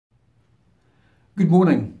Good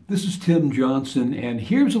morning. This is Tim Johnson, and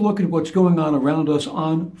here's a look at what's going on around us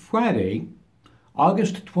on Friday,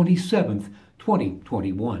 August 27th,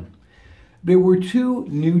 2021. There were 2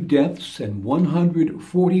 new deaths and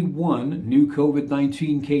 141 new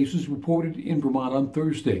COVID-19 cases reported in Vermont on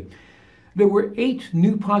Thursday. There were 8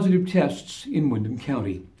 new positive tests in Windham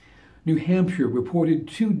County. New Hampshire reported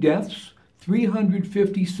 2 deaths,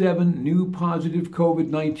 357 new positive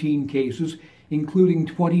COVID-19 cases, including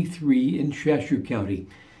 23 in Cheshire County.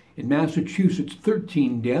 In Massachusetts,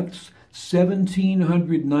 13 deaths,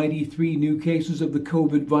 1,793 new cases of the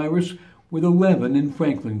COVID virus, with 11 in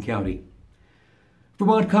Franklin County.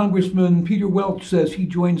 Vermont Congressman Peter Welch says he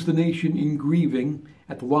joins the nation in grieving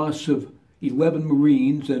at the loss of 11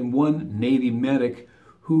 Marines and 1 Navy medic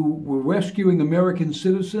who were rescuing American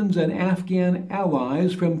citizens and Afghan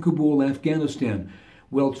allies from Kabul, Afghanistan.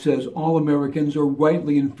 Welch says all Americans are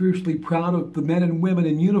rightly and fiercely proud of the men and women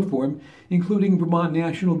in uniform, including Vermont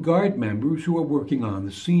National Guard members who are working on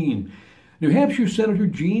the scene. New Hampshire Senator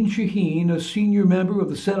Jeanne Shaheen, a senior member of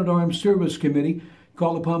the Senate Armed Services Committee,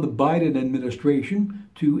 called upon the Biden administration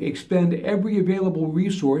to expend every available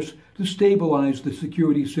resource to stabilize the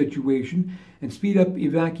security situation and speed up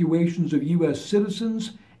evacuations of U.S.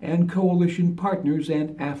 citizens and coalition partners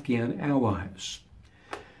and Afghan allies.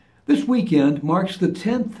 This weekend marks the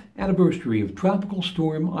 10th anniversary of Tropical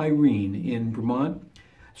Storm Irene in Vermont.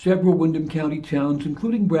 Several Windham County towns,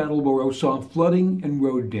 including Brattleboro, saw flooding and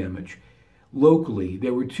road damage. Locally,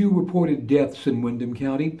 there were 2 reported deaths in Windham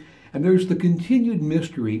County, and there's the continued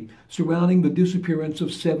mystery surrounding the disappearance of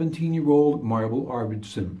 17-year-old Marvel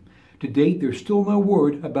Arvidsson. To date, there's still no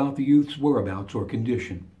word about the youth's whereabouts or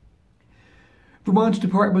condition. Vermont's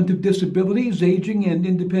Department of Disabilities, Aging, and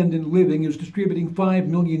Independent Living is distributing $5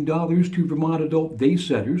 million to Vermont adult day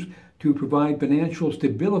centers to provide financial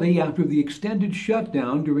stability after the extended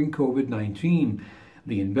shutdown during COVID-19.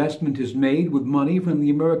 The investment is made with money from the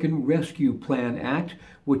American Rescue Plan Act,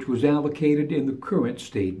 which was allocated in the current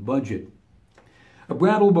state budget. A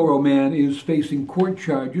Brattleboro man is facing court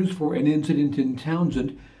charges for an incident in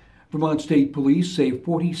Townsend. Vermont State Police say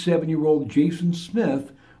 47-year-old Jason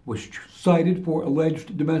Smith was cited for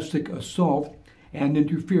alleged domestic assault and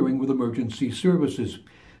interfering with emergency services.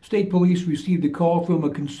 State police received a call from a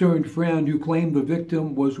concerned friend who claimed the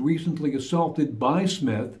victim was recently assaulted by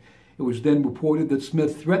Smith. It was then reported that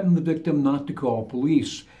Smith threatened the victim not to call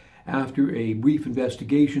police. After a brief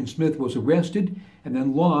investigation, Smith was arrested and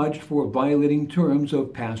then lodged for violating terms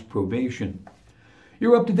of past probation.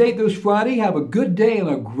 You're up to date this Friday. Have a good day and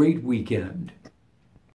a great weekend.